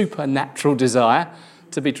a supernatural desire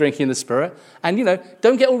to be drinking the Spirit. And, you know,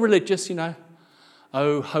 don't get all religious, you know.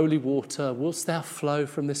 Oh, holy water, wilt thou flow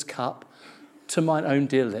from this cup to mine own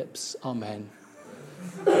dear lips? Amen.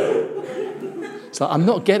 It's like, I'm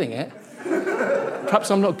not getting it.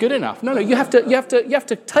 Perhaps I'm not good enough. No, you have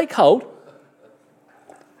to take hold.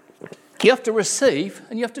 You have to receive,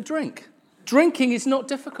 and you have to drink. Drinking is not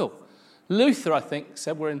difficult. Luther, I think,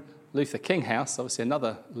 said, we're in Luther King House, obviously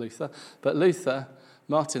another Luther, but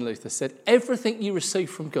Martin Luther said, everything you receive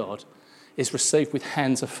from God is received with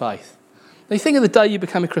hands of faith. Now you think of the day you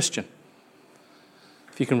became a Christian.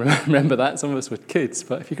 If you can remember that, some of us were kids,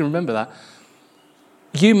 but if you can remember that,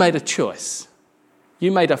 you made a choice.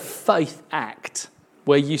 You made a faith act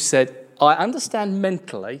where you said, I understand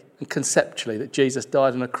mentally and conceptually that Jesus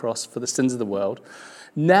died on a cross for the sins of the world.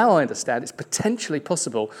 Now I understand it's potentially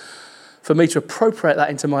possible for me to appropriate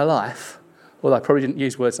that into my life, although I probably didn't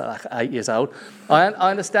use words like that at 8 years old. I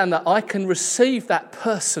understand that I can receive that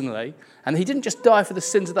personally And he didn't just die for the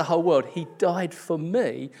sins of the whole world. He died for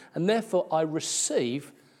me, and therefore I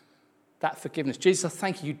receive that forgiveness. Jesus, I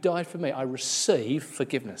thank you. You died for me. I receive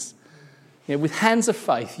forgiveness. You know, with hands of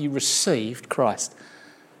faith, you received Christ.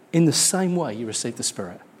 In the same way, you receive the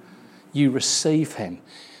Spirit. You receive him.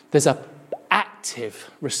 There's an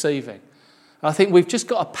active receiving. And I think we've just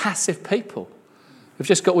got a passive people.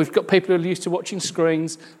 We've got people who are used to watching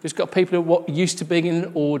screens. We've got people who are used to being in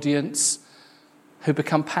an audience who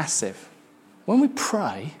become passive. When we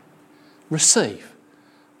pray, receive.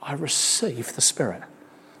 I receive the Spirit.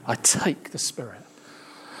 I take the Spirit.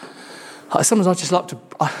 Sometimes I just like to,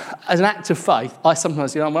 as an act of faith,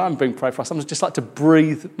 when I'm being prayed for, I sometimes just like to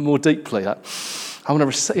breathe more deeply. Like, I want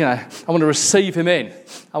to receive him in.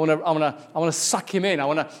 I want to suck him in. I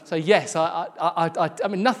want to say yes. I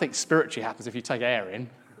mean, nothing spiritually happens if you take air in,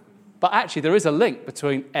 but actually there is a link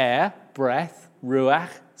between air, breath, ruach,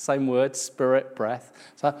 same word, spirit, breath.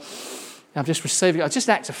 So I'm just receiving. It's just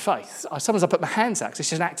an act of faith. Sometimes I put my hands out because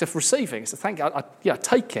it's just an act of receiving. It's a thank you. I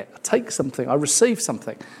take it. I take something. I receive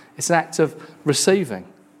something. It's an act of receiving.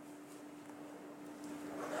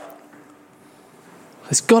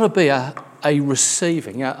 There's got to be a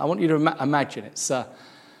receiving. Yeah, I want you to imagine I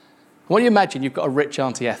want you to imagine you've got a rich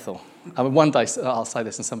Auntie Ethel. I mean, one day I'll say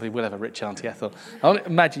this and somebody will have a rich Auntie Ethel. I want you to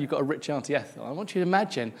imagine you've got a rich Auntie Ethel. I want you to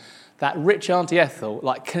imagine that rich Auntie Ethel,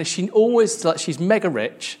 she's mega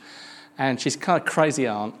rich and she's kind of crazy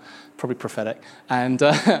aunt, probably prophetic, and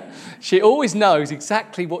she always knows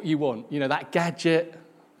exactly what you want. You know, that gadget,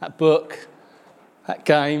 that book, that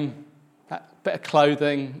game, that bit of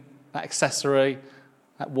clothing, that accessory,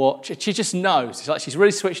 that watch. She just knows. She's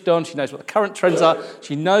really switched on. She knows what the current trends are.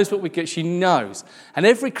 She knows what we get. She knows. And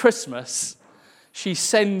every Christmas, she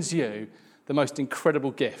sends you the most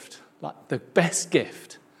incredible gift, like the best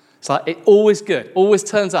gift. It's like it's always good, always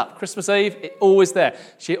turns up. Christmas Eve, it's always there.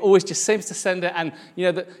 She always just seems to send it. And, you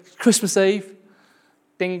know, the Christmas Eve,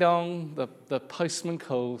 ding dong, the postman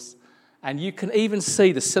calls. And you can even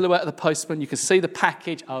see the silhouette of the postman. You can see the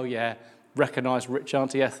package. Oh, yeah, recognise rich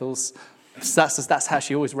Auntie Ethel's. That's how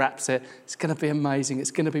she always wraps it. It's going to be amazing.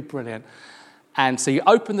 It's going to be brilliant. And so you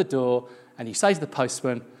open the door and you say to the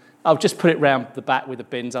postman, I'll just put it round the back with the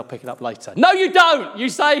bins. I'll pick it up later. No, you don't. You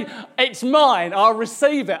say, it's mine. I'll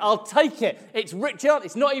receive it. I'll take it. It's rich Aunt.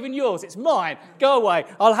 It's not even yours. It's mine. Go away.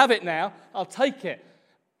 I'll have it now. I'll take it.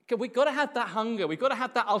 We've got to have that hunger. We've got to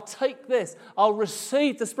have that, I'll take this. I'll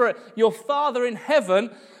receive the Spirit. Your Father in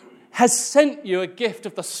heaven has sent you a gift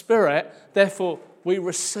of the Spirit. Therefore, we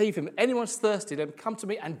receive him. Anyone's thirsty, then come to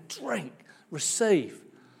me and drink. Receive.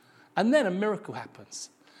 And then a miracle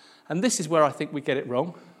happens. And this is where I think we get it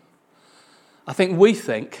wrong. I think we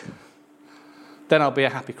think, then I'll be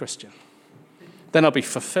a happy Christian. Then I'll be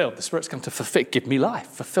fulfilled. The Spirit's come to fulfill, give me life,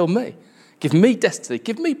 fulfill me. Give me destiny,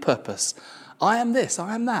 give me purpose. I am this,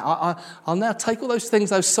 I am that. I'll now take all those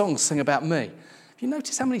things, those songs sing about me. Have you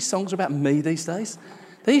noticed how many songs are about me these days?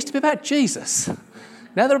 They used to be about Jesus.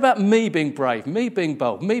 Now they're about me being brave, me being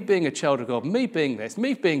bold, me being a child of God, me being this,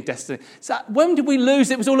 me being destiny. So when did we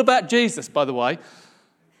lose? It was all about Jesus, by the way.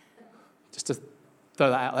 Just to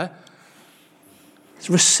throw that out there.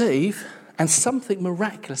 Receive, and something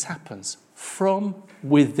miraculous happens from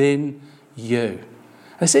within you.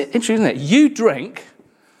 And it's interesting, isn't it? You drink,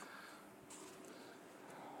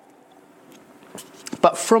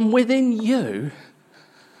 but from within you,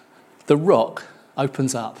 the rock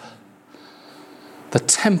opens up. The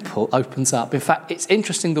temple opens up. In fact, it's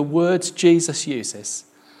interesting the words Jesus uses.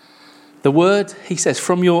 The word, he says,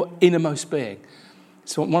 from your innermost being.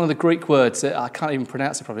 So one of the Greek words, I can't even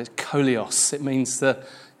pronounce it properly, it's kolios. It means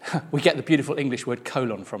we get the beautiful English word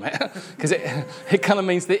colon from it, because it kind of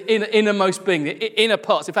means the innermost being, the inner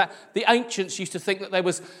parts. In fact, the ancients used to think that there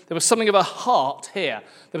was something of a heart here.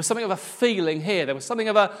 There was something of a feeling here. There was something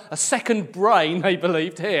of a second brain, they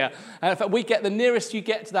believed, here. And in fact, the nearest you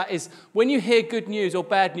get to that is when you hear good news or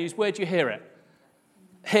bad news, where do you hear it?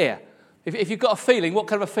 Here. If you've got a feeling, what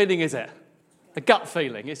kind of a feeling is it? A gut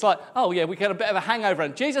feeling. It's like, oh yeah, we get a bit of a hangover.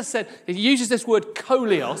 And Jesus said, he uses this word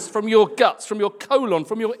kolios, from your guts, from your colon,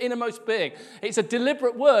 from your innermost being. It's a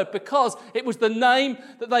deliberate word because it was the name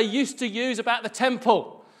that they used to use about the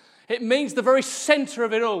temple. It means the very center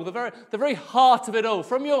of it all, the very heart of it all,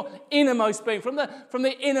 from your innermost being, from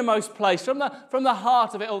the innermost place, from the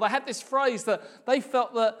heart of it all. They had this phrase that they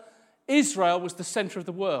felt that Israel was the center of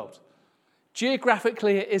the world.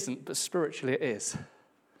 Geographically it isn't, but spiritually it is.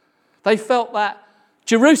 They felt that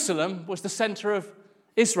Jerusalem was the center of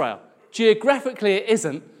Israel. Geographically it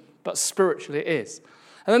isn't, but spiritually it is.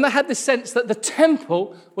 And then they had this sense that the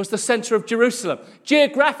temple was the centre of Jerusalem.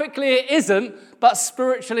 Geographically it isn't, but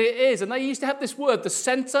spiritually it is. And they used to have this word, the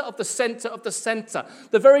centre of the centre of the centre.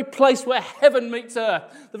 The very place where heaven meets earth.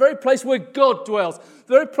 The very place where God dwells.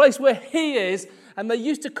 The very place where he is. And they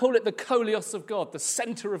used to call it the Kolios of God, the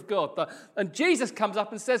centre of God. And Jesus comes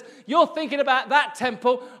up and says, you're thinking about that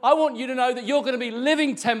temple. I want you to know that you're going to be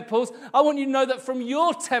living temples. I want you to know that from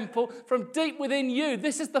your temple, from deep within you,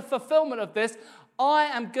 this is the fulfillment of this. I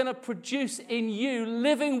am going to produce in you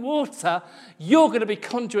living water. You're going to be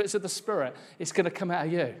conduits of the Spirit. It's going to come out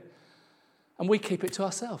of you. And we keep it to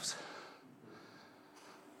ourselves.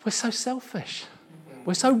 We're so selfish.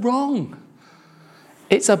 We're so wrong.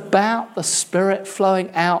 It's about the Spirit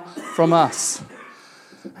flowing out from us.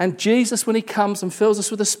 And Jesus, when he comes and fills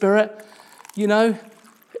us with the Spirit, you know,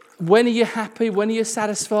 when are you happy? When are you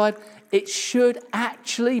satisfied? It should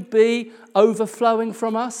actually be overflowing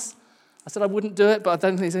from us. I said I wouldn't do it, but I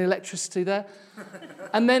don't think there's any electricity there.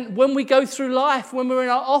 And then when we go through life, when we're in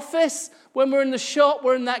our office, when we're in the shop,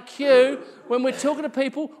 we're in that queue, when we're talking to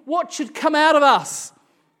people, what should come out of us?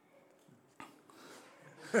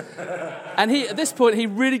 And at this point, he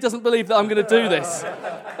really doesn't believe that I'm going to do this.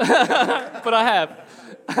 But I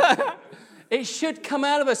have. It should come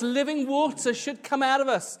out of us. Living water should come out of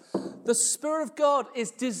us. The Spirit of God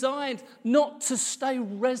is designed not to stay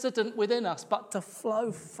resident within us, but to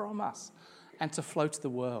flow from us and to flow to the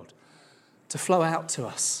world, to flow out to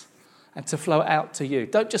us and to flow out to you.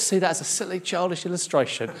 Don't just see that as a silly, childish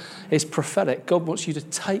illustration. It's prophetic. God wants you to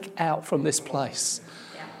take out from this place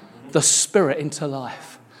the Spirit into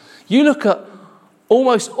life. You look at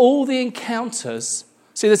almost all the encounters.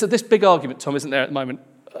 See, there's this big argument, Tom, isn't there, at the moment,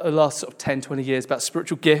 the last sort of 10, 20 years about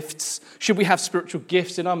spiritual gifts. Should we have spiritual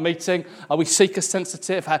gifts in our meeting? Are we seeker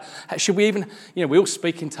sensitive? Should we even, we all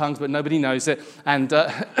speak in tongues, but nobody knows it. And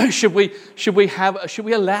should we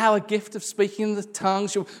allow a gift of speaking in the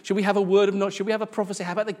tongues? Should we have a word of knowledge? Should we have a prophecy?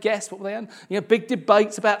 How about the guests? What were they on? Big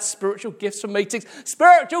debates about spiritual gifts for meetings.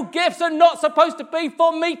 Spiritual gifts are not supposed to be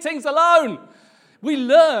for meetings alone. We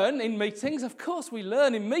learn in meetings, of course we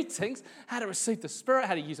learn in meetings how to receive the Spirit,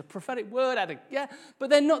 how to use a prophetic word,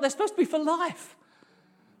 but they're supposed to be for life.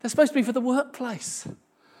 They're supposed to be for the workplace.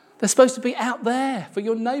 They're supposed to be out there for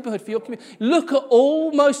your neighbourhood, for your community. Look at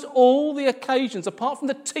almost all the occasions, apart from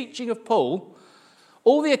the teaching of Paul,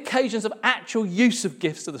 all the occasions of actual use of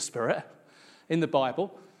gifts of the Spirit in the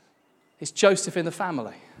Bible. It's Joseph in the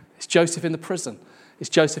family. It's Joseph in the prison. It's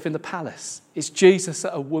Joseph in the palace. It's Jesus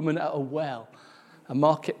at a woman at a well. A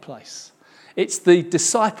marketplace. It's the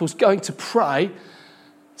disciples going to pray,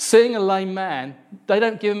 seeing a lame man. They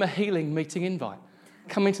don't give him a healing meeting invite.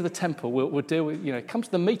 Come into the temple. We'll deal with, come to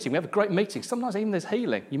the meeting. We have a great meeting. Sometimes even there's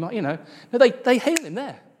healing. You might, No, they heal him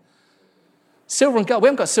there. Silver and gold. We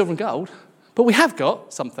haven't got silver and gold, but we have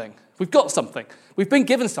got something. We've got something. We've been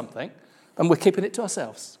given something, and we're keeping it to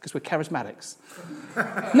ourselves because we're charismatics.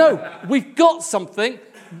 No, we've got something.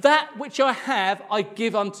 That which I have, I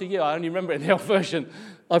give unto you. I only remember it in the old version.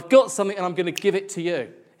 I've got something and I'm going to give it to you.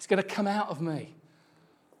 It's going to come out of me.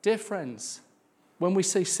 Dear friends, when we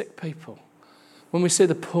see sick people, when we see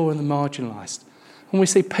the poor and the marginalised, when we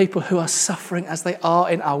see people who are suffering as they are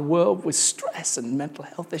in our world with stress and mental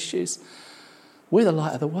health issues, we're the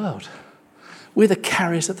light of the world. We're the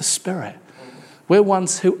carriers of the Spirit. We're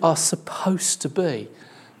ones who are supposed to be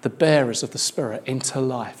the bearers of the Spirit into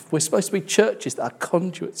life. We're supposed to be churches that are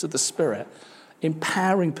conduits of the Spirit,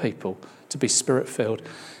 empowering people to be Spirit-filled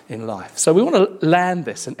in life. So we want to land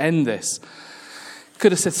this and end this.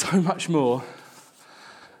 Could have said so much more.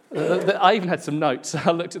 I even had some notes. I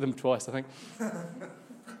looked at them twice, I think.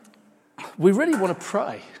 We really want to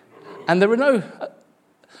pray. And there are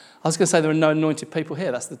no anointed people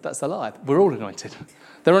here. That's the lie. We're all anointed.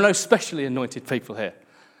 There are no specially anointed people here.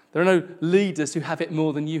 There are no leaders who have it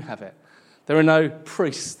more than you have it. There are no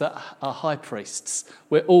priests that are high priests.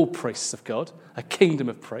 We're all priests of God, a kingdom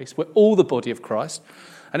of priests. We're all the body of Christ.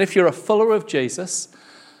 And if you're a follower of Jesus,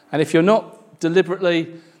 and if you're not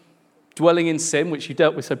deliberately dwelling in sin, which you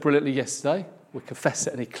dealt with so brilliantly yesterday, we confess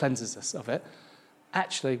it and he cleanses us of it,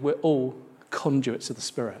 actually we're all conduits of the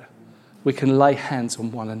Spirit. We can lay hands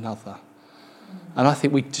on one another. And I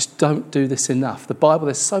think we just don't do this enough. The Bible,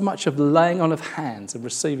 there's so much of laying on of hands and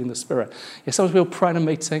receiving the Spirit. Sometimes we'll pray in a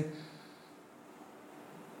meeting.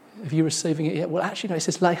 Are you receiving it yet? Well, actually, no, it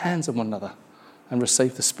says lay hands on one another and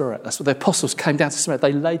receive the Spirit. That's what the apostles came down to Samaria.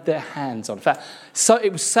 They laid their hands on. In fact,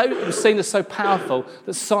 it was seen as so powerful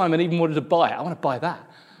that Simon even wanted to buy it. I want to buy that.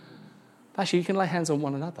 But actually, you can lay hands on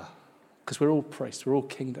one another because we're all priests. We're all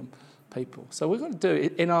kingdom people. So we're going to do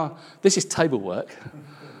it this is table work.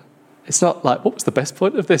 It's not like, what was the best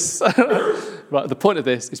point of this? Right, the point of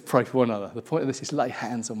this is pray for one another. The point of this is lay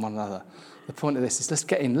hands on one another. The point of this is let's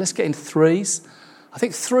get in threes. I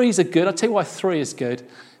think threes are good. I'll tell you why 3 is good.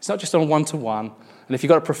 It's not just on one-to-one. And if you've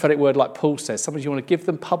got a prophetic word like Paul says, sometimes you want to give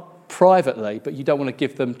them privately, but you don't want to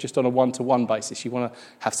give them just on a one-to-one basis. You want to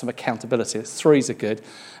have some accountability. 3s are good.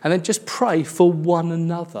 And then just pray for one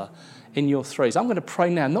another in your 3s. I'm going to pray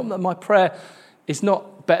now. Not that my prayer is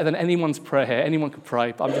not better than anyone's prayer here. Anyone can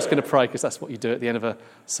pray, but I'm just going to pray because that's what you do at the end of a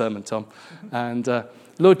sermon, Tom. And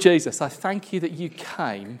Lord Jesus, I thank you that you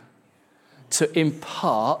came to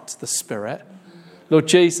impart the Spirit. Lord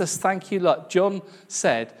Jesus, thank you. Like John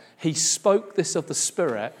said, he spoke this of the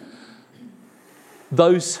Spirit.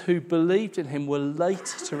 Those who believed in him were late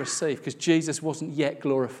to receive because Jesus wasn't yet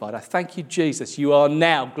glorified. I thank you, Jesus, you are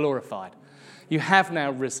now glorified. You have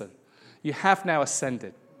now risen. You have now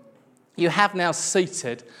ascended. You have now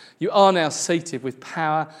seated. You are now seated with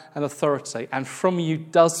power and authority. And from you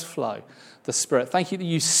does flow the Spirit. Thank you that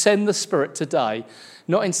you send the Spirit today,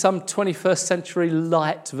 not in some 21st century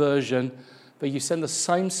light version, but you send the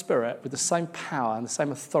same Spirit with the same power and the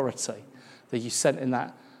same authority that you sent in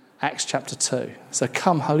that Acts chapter 2. So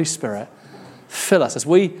come, Holy Spirit, fill us as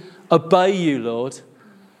we obey you, Lord,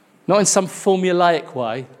 not in some formulaic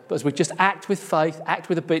way, but as we just act with faith, act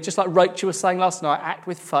with obedience, just like Rachel was saying last night, act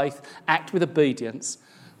with faith, act with obedience.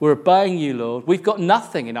 We're obeying you, Lord. We've got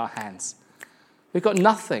nothing in our hands. We've got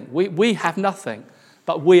nothing. We have nothing.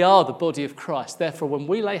 But we are the body of Christ. Therefore, when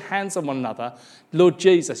we lay hands on one another, Lord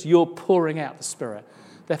Jesus, you're pouring out the Spirit.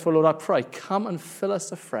 Therefore, Lord, I pray, come and fill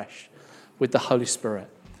us afresh with the Holy Spirit.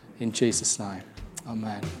 In Jesus' name,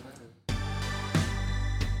 amen.